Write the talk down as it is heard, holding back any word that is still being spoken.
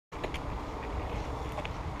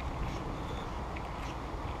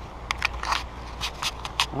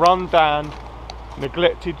run down,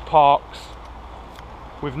 neglected parks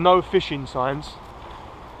with no fishing signs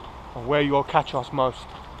are where you'll catch us most.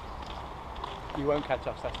 You won't catch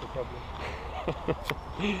us, that's the problem.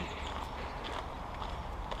 You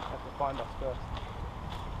have to find us first.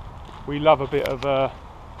 We love a bit of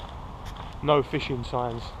no fishing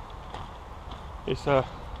signs. It's a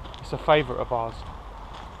favourite of ours.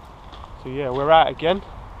 So yeah, we're out again.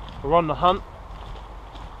 We're on the hunt.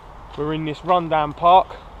 We're in this rundown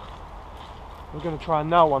park. We're going to try and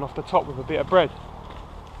nail one off the top with a bit of bread.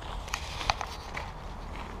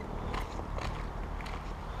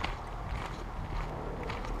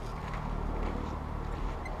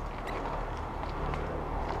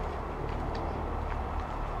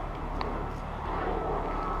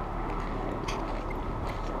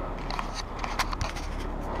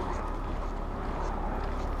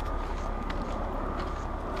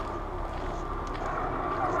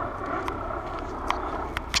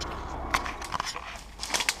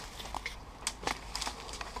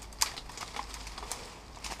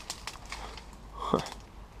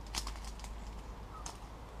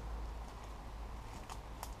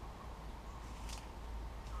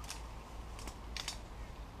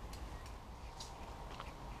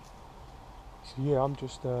 So yeah,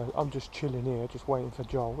 I'm just chilling here, just waiting for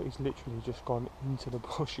Joel. He's literally just gone into the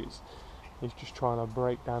bushes. He's just trying to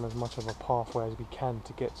break down as much of a pathway as we can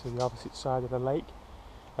to get to the opposite side of the lake.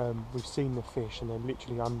 We've seen the fish, and they're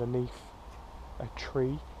literally underneath a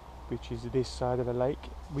tree, which is this side of the lake.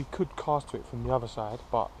 We could cast to it from the other side,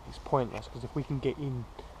 but it's pointless because if we can get in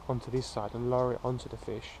onto this side and lower it onto the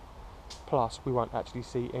fish, plus we won't actually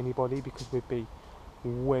see anybody because we'd be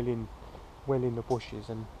well in the bushes,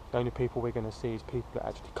 and the only people we're going to see is people that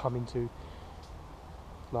actually come into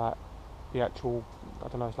like the actual, I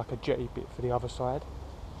don't know, it's like a jetty bit for the other side.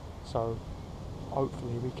 So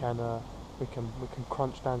hopefully we can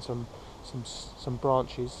crunch down some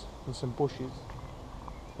branches and some bushes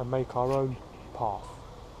and make our own path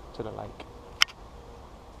to the lake.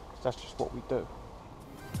 That's just what we do.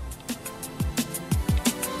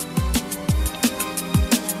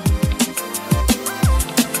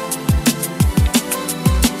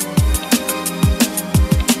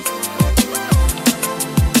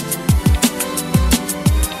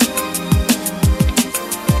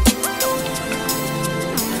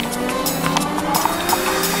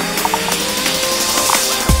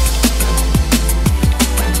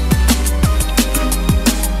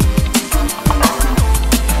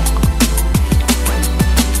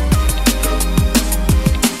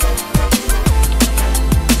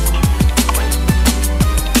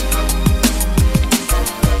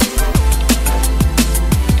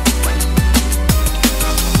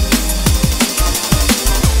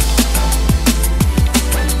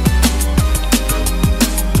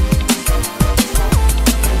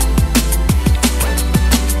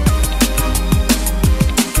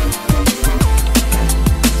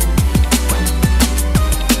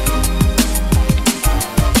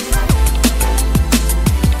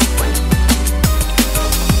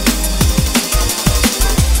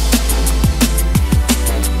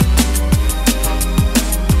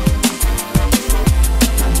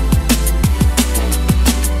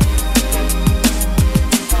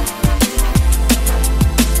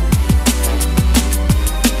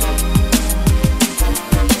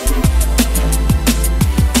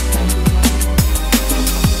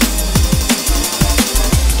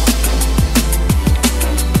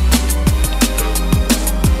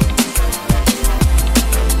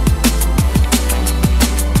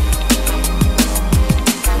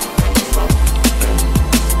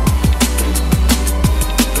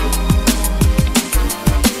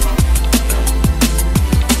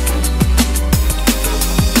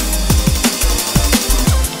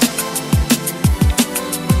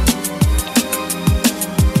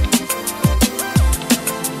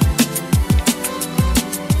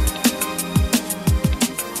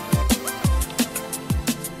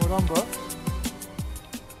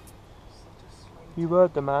 You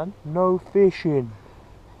heard the man, no fishing.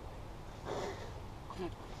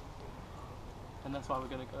 And that's why we're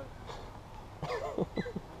going to go.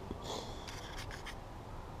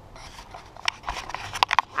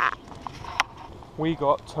 We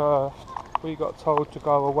got told to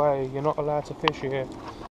go away, you're not allowed to fish here.